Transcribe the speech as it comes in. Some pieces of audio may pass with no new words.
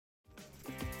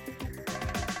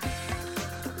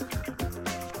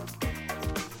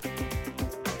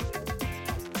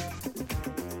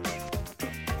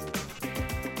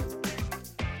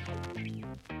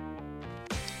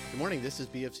morning. This is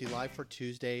BFC Live for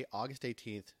Tuesday, August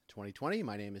 18th, 2020.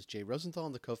 My name is Jay Rosenthal.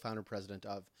 I'm the co-founder and president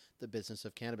of the Business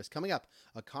of Cannabis. Coming up,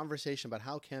 a conversation about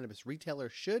how cannabis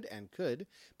retailers should and could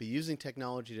be using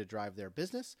technology to drive their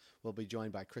business. We'll be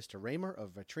joined by Krista Raymer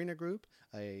of Vitrina Group,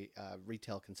 a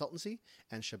retail consultancy,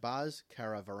 and Shahbaz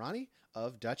Karavarani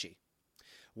of Dutchie.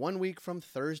 1 week from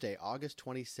Thursday, August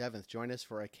 27th, join us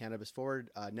for a Cannabis Forward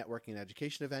networking and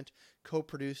education event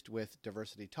co-produced with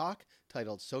Diversity Talk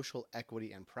titled Social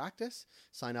Equity and Practice.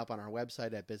 Sign up on our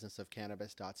website at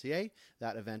businessofcannabis.ca.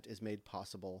 That event is made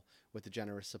possible with the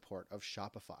generous support of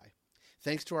Shopify.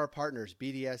 Thanks to our partners,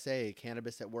 BDSA,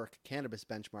 Cannabis at Work, Cannabis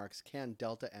Benchmarks, Can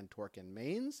Delta, and Torque and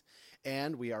Mains.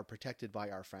 And we are protected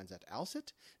by our friends at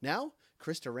Alcit. Now,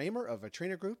 Krista Raymer of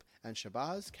Vitrina Group and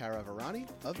Shahbaz Karavarani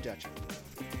of Dutchie.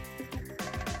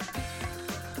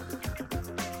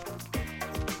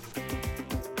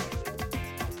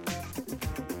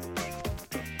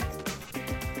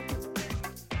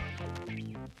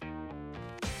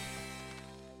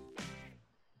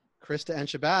 Krista and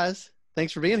Shahbaz,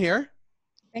 thanks for being here.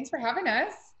 Thanks for having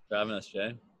us. For having us,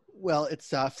 Jay. Well,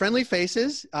 it's friendly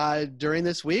faces during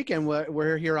this week, and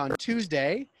we're here on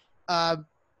Tuesday.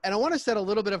 And I want to set a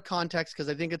little bit of context because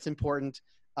I think it's important.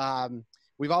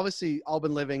 We've obviously all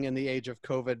been living in the age of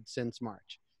COVID since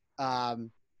March. And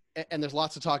there's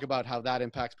lots to talk about how that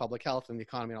impacts public health and the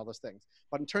economy and all those things.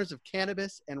 But in terms of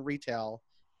cannabis and retail,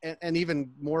 and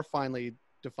even more finely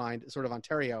defined sort of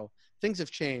Ontario, things have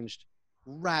changed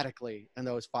radically in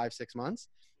those 5-6 months.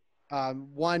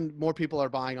 One, more people are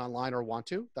buying online or want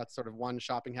to. That's sort of one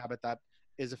shopping habit that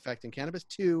is affecting cannabis.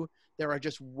 Two, there are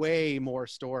just way more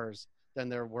stores than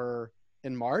there were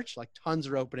in March. Like tons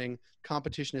are opening.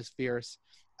 Competition is fierce.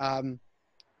 And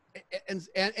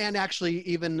actually,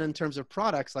 even in terms of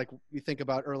products, like you think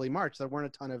about early March, there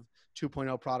weren't a ton of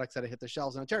 2.0 products that had hit the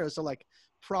shelves in Ontario. So like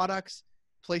products,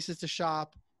 places to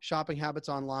shop, shopping habits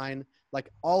online, like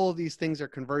all of these things are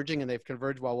converging, and they've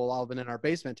converged while we've all been in our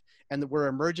basement, and we're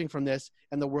emerging from this,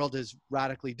 and the world is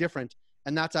radically different.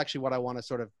 And that's actually what I want to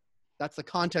sort of, that's the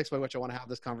context by which I want to have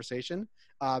this conversation.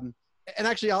 And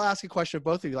actually, I'll ask a question of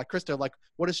both of you. Like Krista, like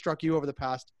what has struck you over the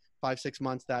past 5-6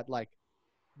 months that like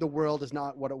the world is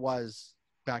not what it was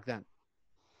back then?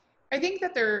 I think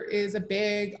that there is a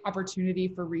big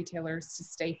opportunity for retailers to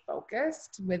stay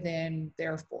focused within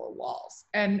their four walls.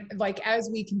 And like, as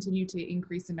we continue to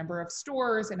increase the number of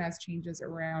stores and as changes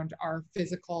around our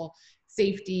physical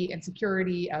safety and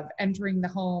security of entering the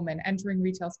home and entering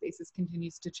retail spaces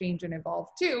continues to change and evolve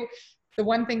too, the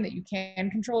one thing that you can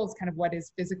control is kind of what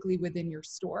is physically within your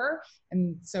store.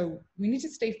 And so we need to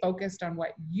stay focused on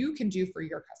what you can do for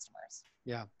your customers.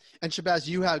 Yeah. And Shahbaz,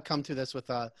 you have come to this with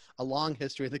a long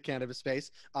history in the cannabis space,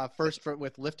 first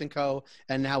with Lift & Co.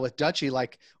 and now with Dutchie.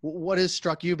 Like, what has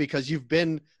struck you? Because you've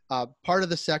been part of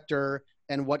the sector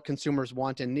and what consumers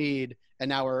want and need, and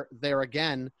now we're there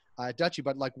again at Dutchie.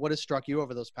 But like, what has struck you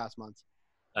over those past months?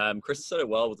 Chris said it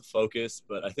well with the focus,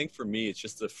 but I think for me, it's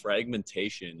just the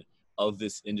fragmentation of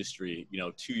this industry.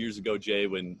 2 years ago, Jay,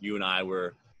 when you and I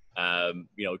were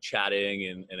chatting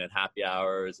and at happy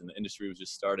hours and the industry was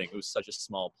just starting, it was such a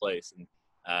small place. And,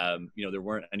 there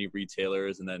weren't any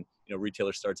retailers, and then,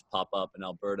 retailers started to pop up in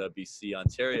Alberta, BC,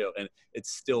 Ontario, and it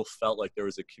still felt like there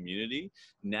was a community.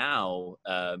 Now,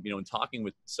 in talking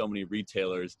with so many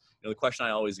retailers, the question I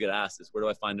always get asked is, where do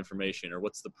I find information, or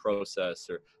what's the process,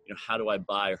 or, how do I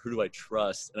buy, or who do I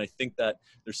trust? And I think that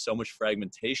there's so much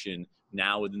fragmentation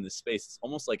now within this space. It's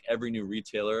almost like every new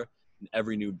retailer and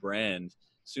every new brand,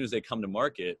 as soon as they come to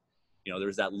market,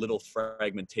 there's that little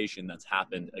fragmentation that's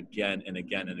happened again and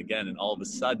again and again. And all of a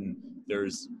sudden,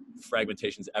 there's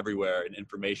fragmentations everywhere in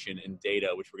information and data,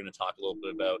 which we're going to talk a little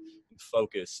bit about in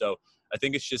focus. So I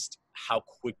think it's just how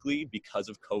quickly, because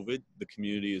of COVID, the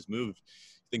community has moved.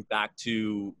 Think back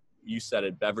to, you said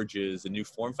it, beverages and new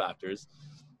form factors.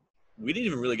 We didn't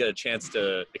even really get a chance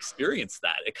to experience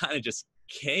that. It kind of just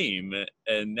came,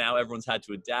 and now everyone's had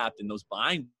to adapt, and those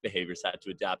buying behaviors had to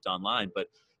adapt online. But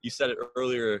you said it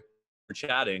earlier, we're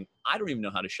chatting, I don't even know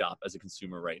how to shop as a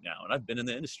consumer right now, and I've been in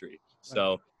the industry.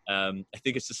 So I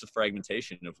think it's just a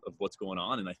fragmentation of what's going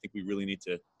on, and I think we really need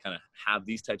to kind of have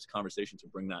these types of conversations to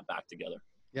bring that back together.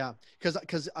 Yeah,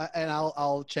 because and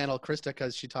I'll channel Krista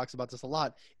because she talks about this a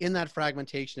lot. In that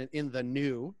fragmentation and in the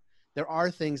new, there are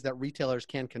things that retailers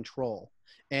can control,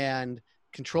 and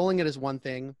controlling it is one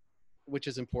thing, which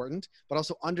is important, but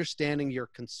also understanding your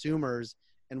consumers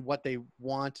and what they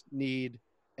want, need,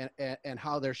 and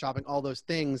how they're shopping, all those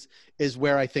things is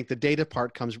where I think the data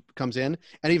part comes in.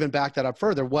 And even back that up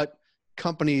further, what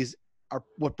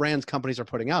brands companies are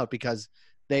putting out, because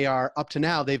they are, up to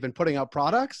now, they've been putting out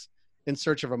products in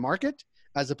search of a market,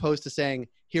 as opposed to saying,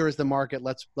 here is the market,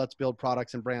 let's build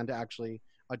products and brand to actually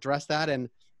address that. And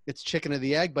it's chicken or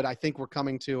the egg, but I think we're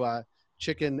coming to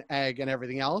chicken, egg, and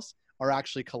everything else are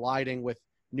actually colliding with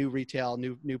new retail,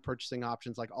 new purchasing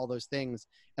options, like all those things.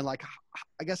 And like,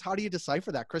 I guess, how do you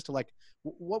decipher that, Crystal? Like,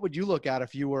 what would you look at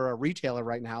if you were a retailer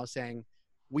right now saying,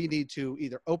 we need to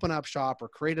either open up shop or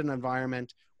create an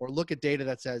environment or look at data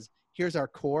that says, here's our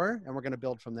core and we're going to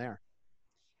build from there?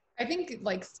 I think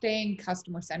like staying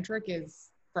customer centric is,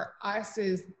 for us,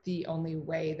 is the only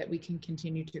way that we can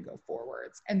continue to go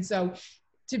forwards. And so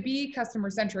to be customer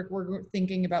centric, we're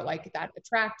thinking about like that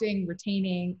attracting,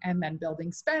 retaining, and then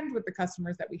building spend with the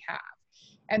customers that we have.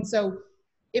 And so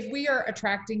if we are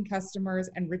attracting customers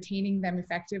and retaining them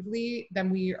effectively, then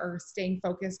we are staying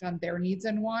focused on their needs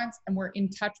and wants, and we're in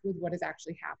touch with what is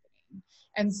actually happening.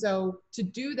 And so to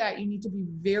do that, you need to be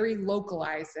very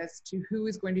localized as to who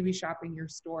is going to be shopping your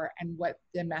store and what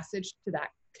the message to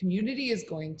that community is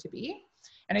going to be.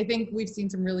 And I think we've seen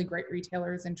some really great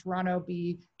retailers in Toronto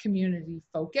be community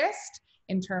focused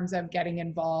in terms of getting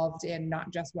involved in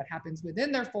not just what happens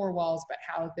within their four walls, but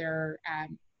how their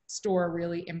store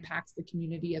really impacts the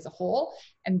community as a whole.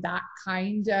 And that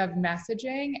kind of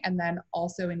messaging and then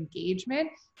also engagement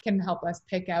can help us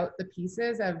pick out the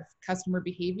pieces of customer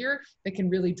behavior that can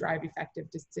really drive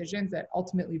effective decisions that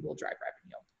ultimately will drive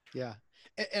revenue. Yeah.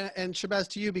 And Shahbaz,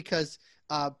 to you, because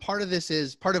part of this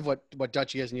is part of what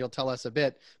Dutchie is, and you'll tell us a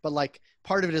bit, but like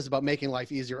part of it is about making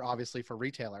life easier, obviously, for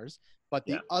retailers. But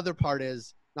the other part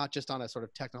is not just on a sort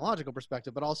of technological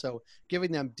perspective, but also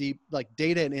giving them deep like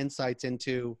data and insights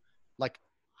into like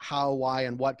how, why,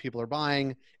 and what people are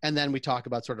buying. And then we talk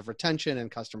about sort of retention and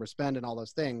customer spend and all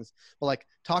those things. But like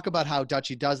talk about how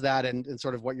Dutchie does that and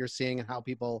sort of what you're seeing and how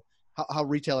people, how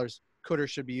retailers could or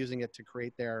should be using it to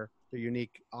create their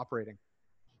unique operating.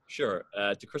 Sure.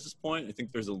 To Chris's point, I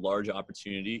think there's a large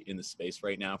opportunity in the space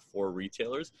right now for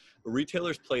retailers. But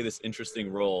retailers play this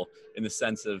interesting role in the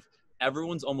sense of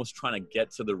everyone's almost trying to get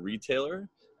to the retailer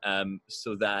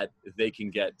so that they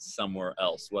can get somewhere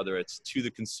else, whether it's to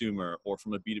the consumer or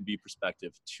from a B2B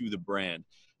perspective to the brand.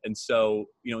 And so,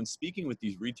 you know, in speaking with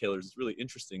these retailers, it's really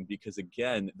interesting because,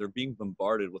 again, they're being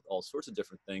bombarded with all sorts of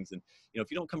different things. And, you know,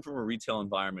 if you don't come from a retail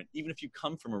environment, even if you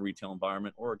come from a retail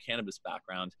environment or a cannabis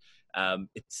background,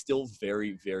 it's still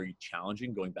very, very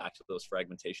challenging going back to those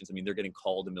fragmentations. I mean, they're getting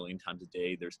called a million times a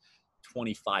day. There's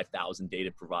 25,000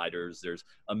 data providers. There's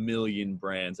a million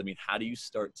brands. I mean, how do you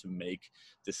start to make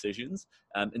decisions?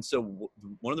 And so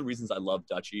one of the reasons I love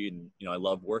Dutchie and, you know, I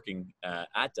love working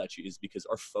at Dutchie is because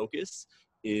our focus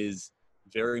is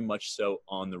very much so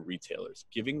on the retailers,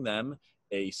 giving them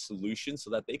a solution so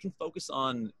that they can focus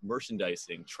on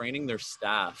merchandising, training their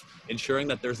staff, ensuring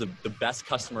that there's the best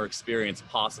customer experience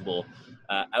possible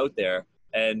out there.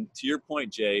 And to your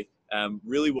point, Jay,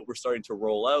 really what we're starting to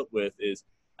roll out with is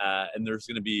and there's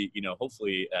going to be, you know,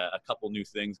 hopefully a couple new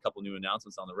things, a couple new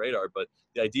announcements on the radar, but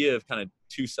the idea of kind of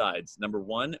two sides. Number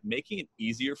one, making it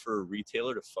easier for a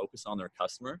retailer to focus on their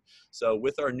customer. So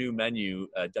with our new menu,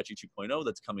 Dutchie 2.0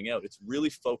 that's coming out, it's really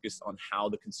focused on how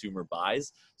the consumer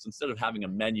buys. So instead of having a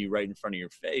menu right in front of your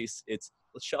face, it's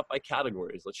let's shop by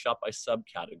categories, let's shop by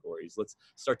subcategories, let's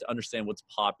start to understand what's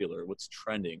popular, what's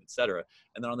trending, et cetera.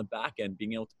 And then on the back end,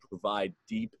 being able to provide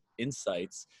deep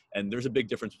insights. And there's a big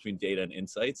difference between data and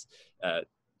insights.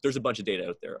 There's a bunch of data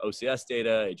out there, OCS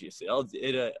data, AGSAL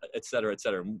data, et cetera, et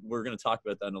cetera. We're going to talk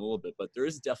about that in a little bit, but there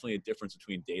is definitely a difference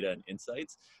between data and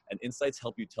insights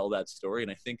help you tell that story.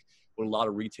 And I think what a lot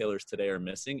of retailers today are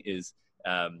missing is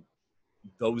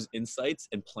those insights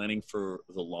and planning for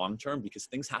the long term, because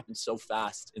things happen so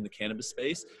fast in the cannabis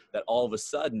space that all of a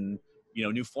sudden, you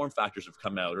know, new form factors have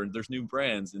come out or there's new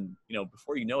brands, and, you know,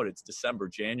 before you know it, it's December,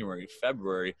 January,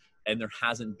 February, and there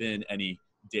hasn't been any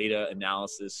data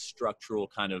analysis, structural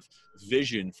kind of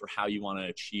vision for how you want to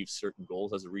achieve certain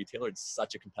goals as a retailer. It's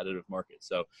such a competitive market.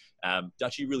 So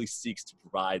Dutchie really seeks to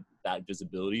provide that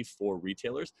visibility for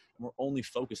retailers. And we're only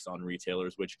focused on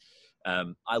retailers, which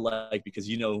I like because,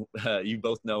 you know, you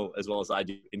both know as well as I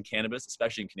do, in cannabis,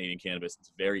 especially in Canadian cannabis,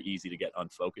 it's very easy to get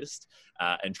unfocused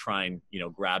and try and, you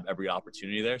know, grab every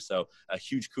opportunity there. So a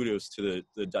huge kudos to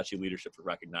the Dutchie leadership for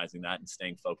recognizing that and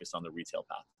staying focused on the retail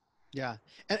path. Yeah.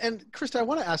 And Krista, I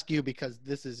want to ask you, because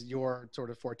this is your sort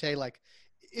of forte, like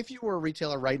if you were a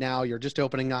retailer right now, you're just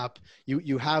opening up,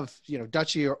 you have, you know,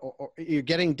 Dutchie or you're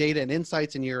getting data and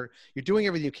insights and you're doing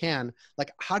everything you can,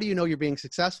 like, how do you know you're being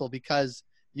successful? Because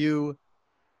you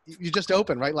just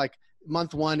open, right? Like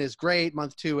month one is great.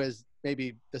 Month two is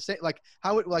maybe the same. Like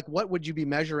what would you be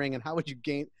measuring and how would you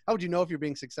know if you're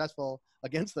being successful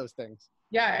against those things?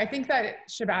 Yeah, I think that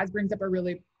Shahbaz brings up a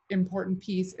really important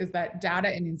piece, is that data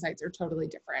and insights are totally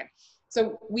different.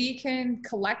 So we can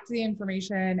collect the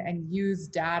information and use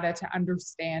data to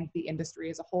understand the industry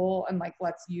as a whole. And like,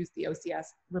 let's use the OCS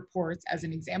reports as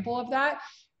an example of that.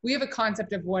 We have a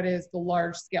concept of what is the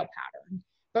large scale pattern,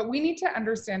 but we need to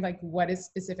understand like what is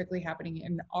specifically happening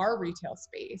in our retail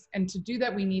space. And to do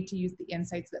that, we need to use the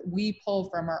insights that we pull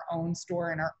from our own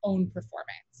store and our own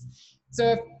performance.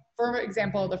 So if, for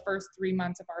example, the first 3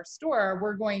 months of our store,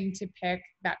 we're going to pick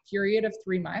that period of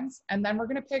 3 months, and then we're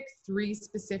going to pick 3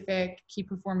 specific key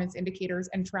performance indicators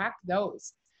and track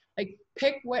those. Like,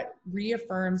 pick what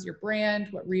reaffirms your brand,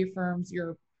 what reaffirms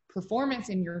your performance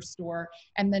in your store,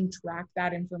 and then track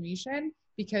that information,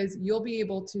 because you'll be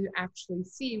able to actually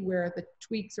see where the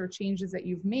tweaks or changes that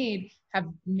you've made have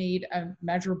made a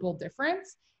measurable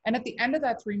difference. And at the end of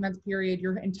that 3-month period,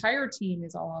 your entire team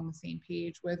is all on the same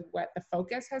page with what the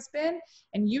focus has been.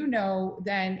 And you know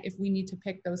then if we need to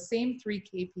pick those same 3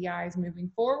 KPIs moving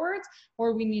forwards,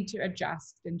 or we need to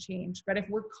adjust and change. But if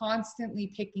we're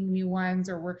constantly picking new ones,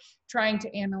 or we're trying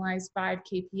to analyze 5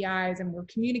 KPIs and we're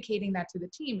communicating that to the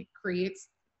team, it creates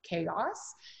chaos.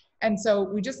 And so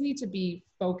we just need to be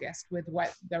focused with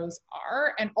what those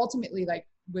are. And ultimately, like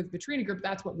with Vitrina Group,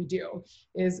 that's what we do,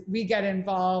 is we get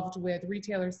involved with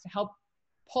retailers to help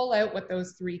pull out what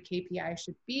those 3 KPIs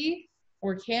should be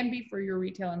or can be for your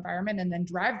retail environment, and then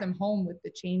drive them home with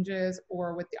the changes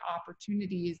or with the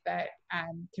opportunities that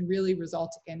can really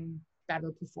result in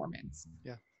better performance.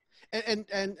 Yeah. And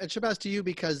Shahbaz, to you,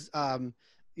 because,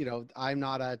 you know, I'm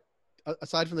not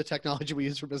aside from the technology we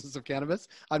use for Business of Cannabis,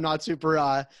 I'm not super,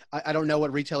 I don't know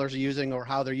what retailers are using or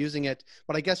how they're using it,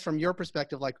 but I guess from your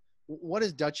perspective, like, what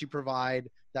does Dutchie provide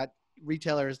that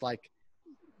retailers like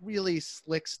really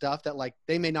slick stuff that like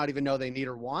they may not even know they need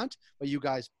or want, but you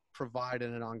guys provide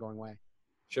in an ongoing way?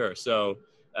 Sure. So,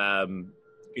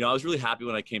 you know, I was really happy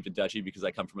when I came to Dutchie because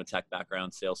I come from a tech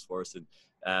background, Salesforce,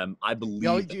 and I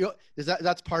believe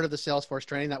that's part of the Salesforce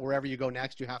training, that wherever you go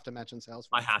next, you have to mention Salesforce.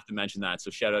 I have to mention that.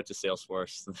 So shout out to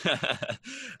Salesforce.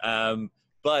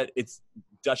 But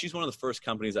Dutchie's one of the first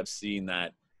companies I've seen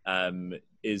that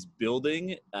is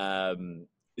building an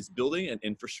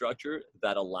infrastructure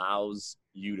that allows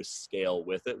you to scale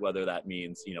with it, whether that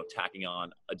means, you know, tacking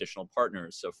on additional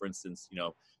partners. So for instance, you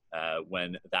know,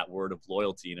 when that word of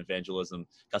loyalty and evangelism,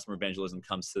 customer evangelism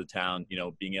comes to the town, you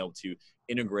know, being able to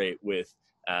integrate with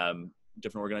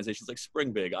different organizations like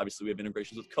Springbig. Obviously, we have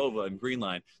integrations with Kova and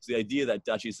Greenline. So the idea that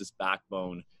Dutchie is this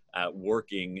backbone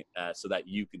working so that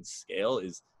you can scale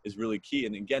is really key.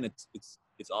 And again,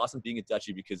 it's awesome being at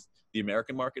Dutchie because the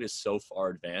American market is so far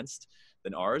advanced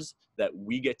than ours that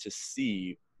we get to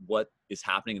see what is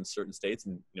happening in certain states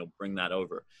and, you know, bring that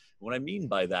over. And what I mean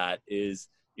by that is,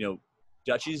 you know,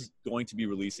 Dutchie's going to be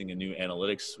releasing a new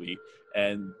analytics suite,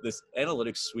 and this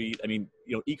analytics suite, I mean,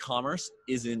 you know, e-commerce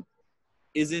isn't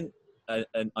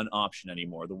an option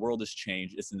anymore. The world has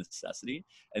changed. It's a necessity.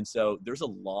 And so there's a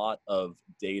lot of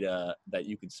data that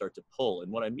you can start to pull.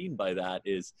 And what I mean by that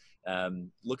is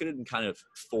look at it in kind of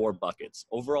 4 buckets.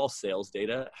 Overall sales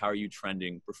data, how are you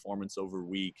trending, performance over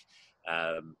week,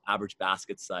 average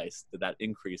basket size, did that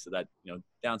increase, did that, you know,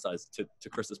 downsize, to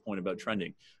Chris's point about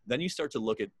trending. Then you start to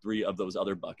look at 3 of those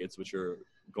other buckets, which are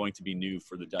going to be new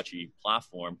for the Dutchie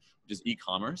platform, which is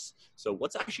e-commerce. So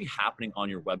what's actually happening on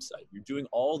your website? You're doing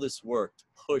all this work to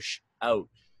push out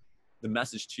the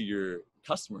message to your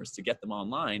customers to get them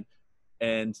online.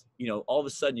 And, you know, all of a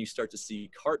sudden you start to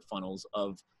see cart funnels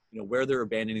of, you know, where they're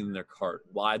abandoning their cart,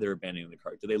 why they're abandoning the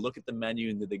cart. Do they look at the menu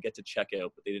and did they get to check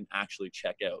out, but they didn't actually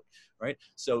check out, right?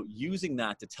 So using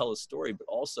that to tell a story, but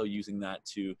also using that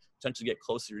to potentially get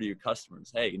closer to your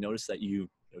customers. Hey, you notice that you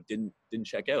didn't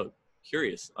check out.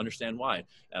 Curious, understand why.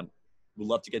 We'd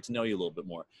love to get to know you a little bit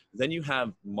more. Then you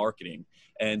have marketing,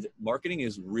 and marketing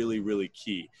is really, really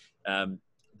key.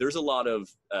 There's a lot of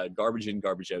garbage in,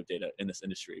 garbage out data in this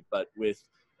industry, but with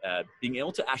being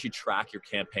able to actually track your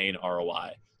campaign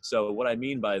ROI. So what I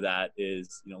mean by that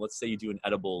is, you know, let's say you do an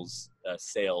edibles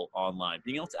sale online,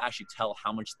 being able to actually tell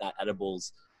how much that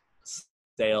edibles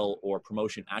sale or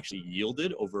promotion actually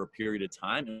yielded over a period of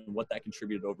time and what that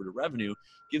contributed over to revenue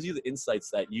gives you the insights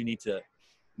that you need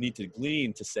to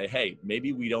glean to say, hey,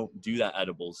 maybe we don't do that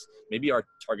edibles. Maybe our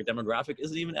target demographic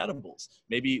isn't even edibles.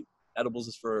 Maybe edibles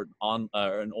is for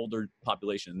an older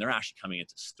population and they're actually coming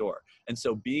into store. And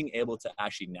so being able to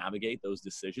actually navigate those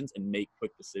decisions and make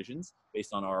quick decisions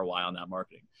based on ROI on that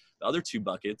marketing. The other 2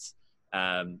 buckets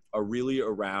are really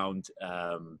around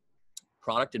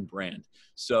product and brand.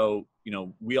 So, you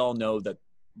know, we all know that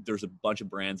there's a bunch of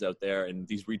brands out there and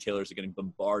these retailers are getting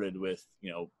bombarded with,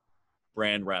 you know,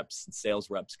 brand reps and sales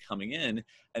reps coming in.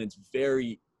 And it's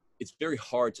very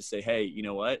hard to say, hey, you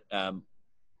know what?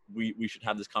 we should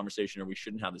have this conversation or we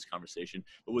shouldn't have this conversation,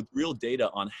 but with real data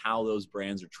on how those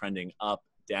brands are trending up,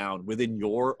 down within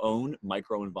your own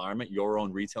micro environment, your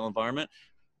own retail environment,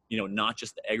 not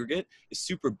just the aggregate, is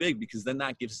super big, because then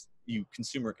that gives you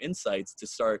consumer insights to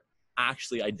start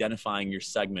actually identifying your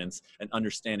segments and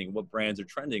understanding what brands are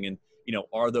trending. And,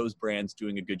 are those brands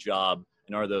doing a good job,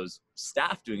 and are those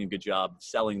staff doing a good job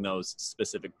selling those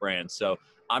specific brands? So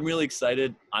I'm really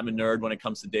excited. I'm a nerd when it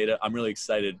comes to data. I'm really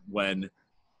excited when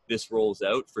this rolls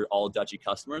out for all Dutchy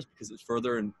customers, because it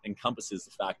further encompasses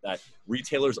the fact that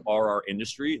retailers are our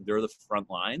industry. They're the front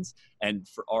lines. And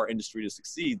for our industry to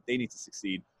succeed, they need to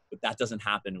succeed. But that doesn't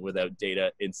happen without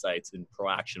data, insights, and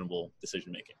proactionable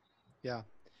decision-making. Yeah.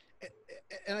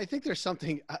 And I think there's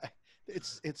something,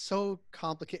 it's so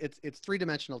complicated. It's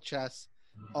three-dimensional chess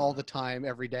all the time,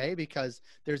 every day, because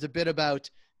there's a bit about,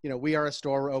 we are a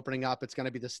store, we're opening up. It's going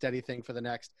to be the steady thing for the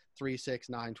next 3, 6,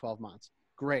 9, 12 months.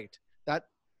 Great.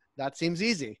 That seems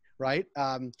easy, right?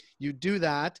 You do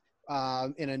that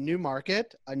in a new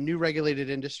market, a new regulated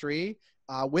industry,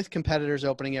 with competitors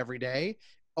opening every day.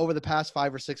 Over the past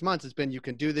 5 or 6 months, it's been, you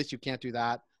can do this, you can't do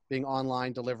that, being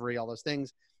online, delivery, all those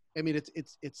things. I mean,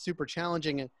 it's super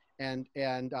challenging, and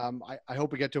I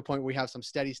hope we get to a point where we have some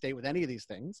steady state with any of these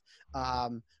things.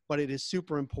 But it is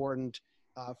super important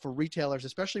for retailers,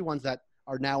 especially ones that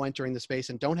are now entering the space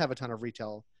and don't have a ton of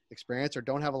retail experience, or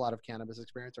don't have a lot of cannabis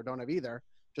experience, or don't have either,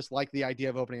 just like the idea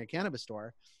of opening a cannabis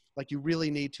store. Like, you really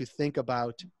need to think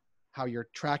about how you're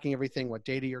tracking everything, what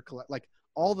data you're collecting, like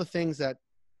all the things that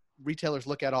retailers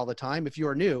look at all the time. If you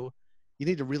are new, you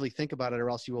need to really think about it, or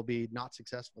else you will be not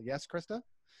successful. Yes, Krista?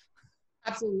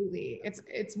 Absolutely.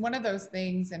 It's one of those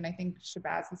things, and I think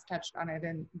Shahbaz has touched on it,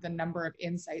 and the number of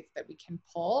insights that we can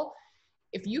pull.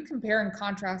 If you compare and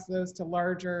contrast those to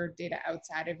larger data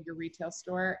outside of your retail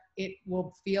store, it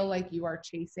will feel like you are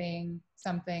chasing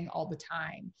something all the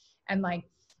time. And like,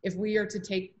 if we are to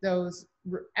take those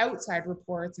outside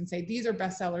reports and say, these are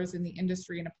bestsellers in the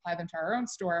industry, and apply them to our own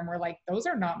store, and we're like, those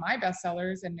are not my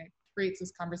bestsellers, and it creates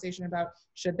this conversation about,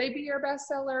 should they be our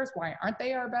bestsellers? Why aren't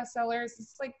they our bestsellers?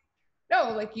 It's like,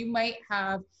 no, like, you might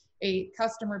have a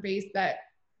customer base that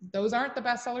those aren't the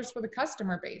best sellers for the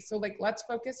customer base. So like, let's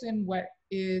focus in what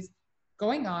is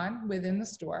going on within the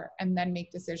store, and then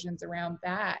make decisions around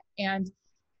that. And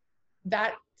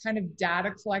that kind of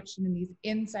data collection and these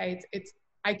insights,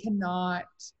 I cannot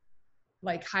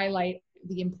like highlight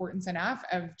the importance enough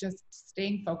of just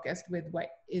staying focused with what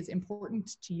is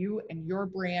important to you and your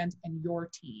brand and your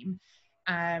team.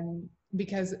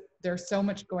 Because there's so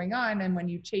much going on, and when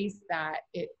you chase that,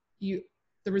 the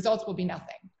results will be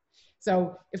nothing.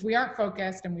 So if we aren't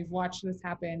focused, and we've watched this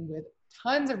happen with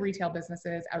tons of retail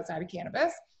businesses outside of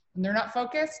cannabis, when they're not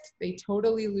focused, they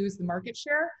totally lose the market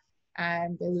share,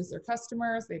 and they lose their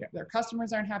customers. Their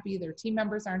customers aren't happy, their team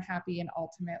members aren't happy, and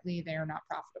ultimately they are not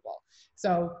profitable.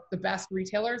 So the best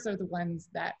retailers are the ones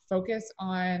that focus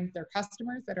on their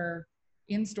customers that are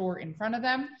in store in front of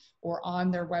them, or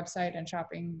on their website and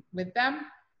shopping with them,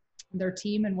 their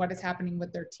team and what is happening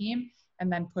with their team,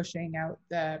 and then pushing out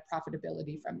the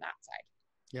profitability from that side.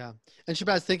 Yeah. And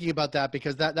Shahbaz, thinking about that,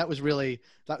 because that was really,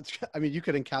 I mean, you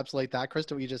could encapsulate that,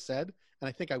 Krista, what you just said. And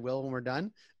I think I will when we're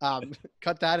done.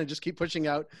 Cut that and just keep pushing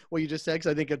out what you just said,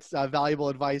 because I think it's valuable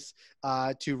advice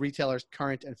to retailers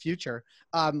current and future.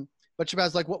 But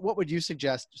Shahbaz, like, what would you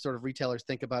suggest sort of retailers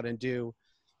think about and do,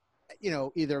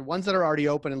 either ones that are already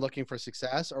open and looking for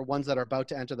success, or ones that are about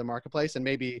to enter the marketplace? And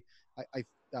maybe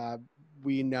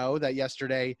we know that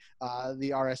yesterday the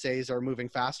RSAs are moving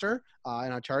faster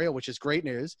in Ontario, which is great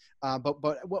news. But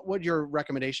what would your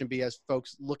recommendation be as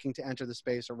folks looking to enter the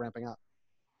space or ramping up?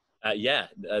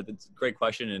 That's a great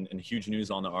question, and huge news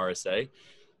on the RSA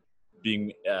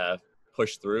being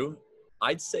pushed through.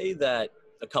 I'd say that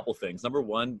a couple things. Number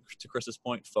one, to Chris's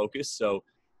point, focus. So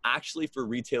actually, for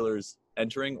retailers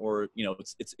entering, or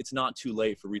it's not too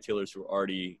late for retailers who are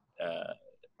already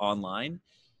online,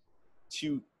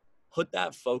 to put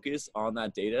that focus on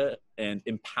that data and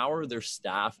empower their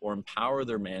staff, or empower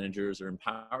their managers, or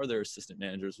empower their assistant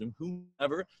managers,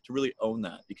 whomever, to really own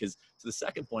that. Because to the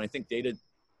second point, I think data,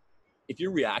 if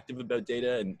you're reactive about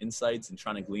data and insights and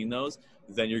trying to glean those,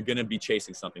 then you're going to be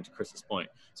chasing something, to Chris's point.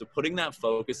 So putting that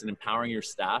focus and empowering your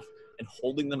staff and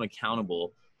holding them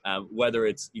accountable, whether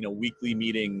it's, weekly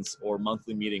meetings or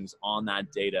monthly meetings on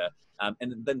that data.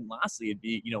 And then lastly, it'd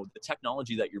be, the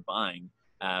technology that you're buying,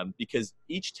 because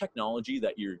each technology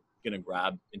that you're going to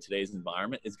grab in today's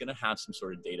environment is going to have some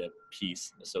sort of data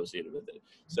piece associated with it.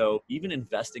 So even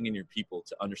investing in your people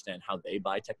to understand how they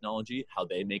buy technology, how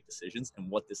they make decisions, and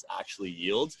what this actually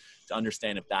yields to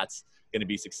understand if that's going to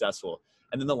be successful.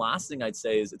 And then the last thing I'd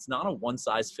say is it's not a one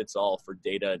size fits all for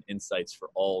data and insights for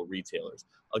all retailers.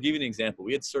 I'll give you an example.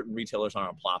 We had certain retailers on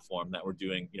our platform that were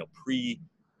doing, pre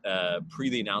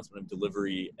the announcement of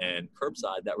delivery and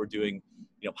curbside, that were doing,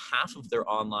 half of their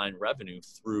online revenue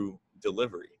through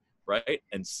delivery, right?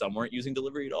 And some weren't using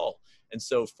delivery at all. And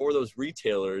so for those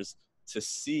retailers to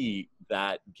see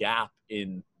that gap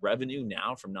in revenue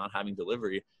now from not having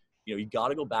delivery, you got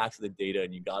to go back to the data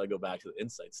and you got to go back to the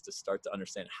insights to start to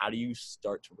understand how do you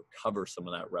start to recover some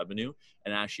of that revenue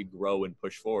and actually grow and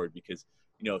push forward. Because,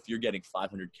 if you're getting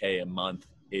 $500K a month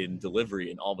in delivery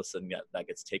and all of a sudden that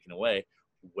gets taken away,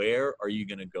 where are you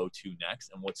going to go to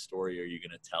next and what story are you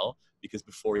going to tell? Because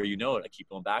before you know it, I keep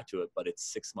going back to it, but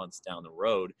it's 6 months down the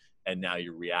road and now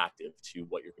you're reactive to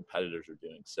what your competitors are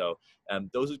doing. So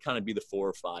those would kind of be the 4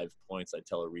 or 5 points I'd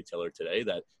tell a retailer today,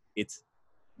 that it's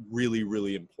really,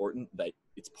 really important that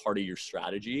it's part of your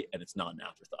strategy and it's not an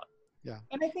afterthought. Yeah.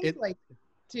 And I think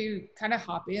to kind of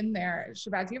hop in there,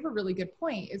 Shahbaz, you have a really good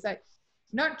point, is that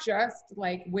not just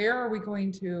where are we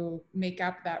going to make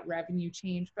up that revenue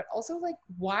change, but also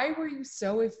why were you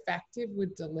so effective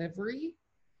with delivery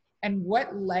and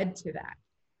what led to that?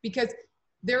 Because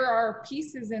there are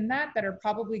pieces in that are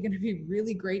probably going to be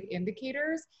really great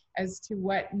indicators as to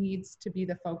what needs to be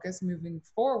the focus moving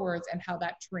forwards and how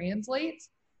that translates.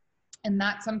 And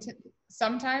that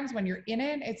sometimes when you're in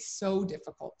it, it's so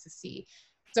difficult to see.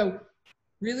 So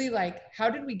really how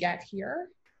did we get here?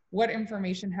 What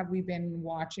information have we been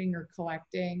watching or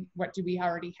collecting? What do we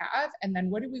already have? And then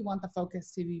what do we want the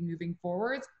focus to be moving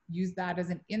forwards? Use that as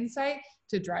an insight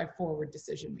to drive forward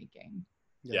decision-making.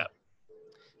 Yeah.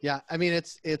 Yeah. I mean,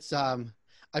 it's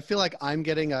I feel like I'm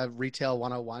getting a retail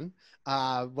 101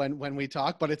 when we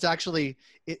talk, but it's actually,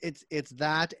 it's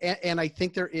that. And I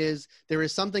think there is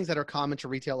some things that are common to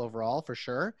retail overall for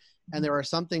sure. And there are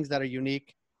some things that are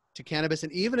unique to cannabis.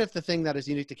 And even if the thing that is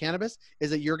unique to cannabis is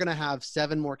that you're going to have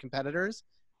 7 more competitors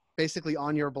basically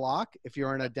on your block, if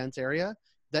you're in a dense area,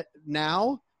 that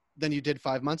now than you did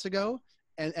 5 months ago,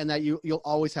 and that you'll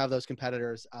always have those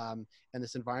competitors in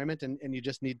this environment. And you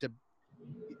just need to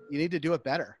do it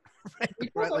better.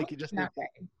 Right? You just need,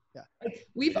 yeah.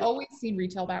 We've always seen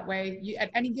retail that way. At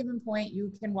any given point,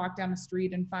 you can walk down the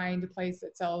street and find a place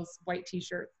that sells white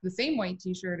t-shirts, the same white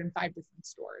t-shirt in 5 different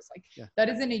stores. That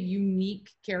isn't a unique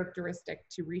characteristic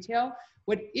to retail.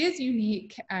 What is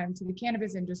unique to the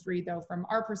cannabis industry, though, from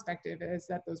our perspective, is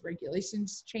that those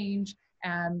regulations change,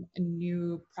 and a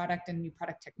new product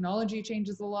technology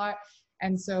changes a lot.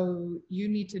 And so you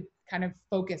need to kind of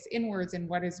focus inwards in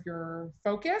what is your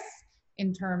focus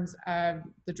in terms of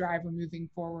the driver moving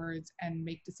forwards and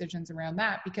make decisions around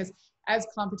that. Because as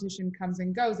competition comes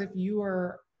and goes, if you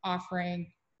are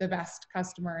offering the best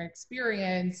customer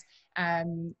experience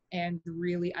and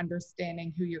really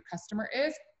understanding who your customer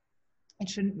is, it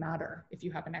shouldn't matter if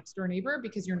you have a next door neighbor,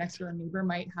 because your next door neighbor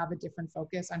might have a different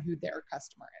focus on who their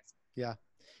customer is. Yeah.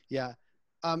 Yeah.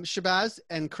 Shahbaz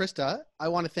and Krista, I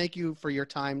want to thank you for your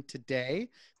time today.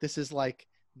 This is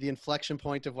the inflection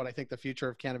point of what I think the future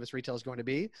of cannabis retail is going to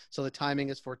be. So the timing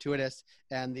is fortuitous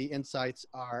and the insights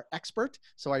are expert.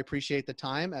 So I appreciate the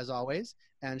time as always.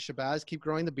 And Shahbaz, keep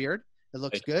growing the beard. It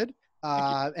looks good.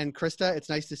 And Krista, it's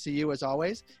nice to see you as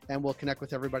always. And we'll connect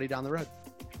with everybody down the road.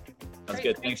 Sounds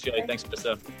good. Thanks, Jay. Thanks,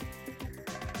 Krista.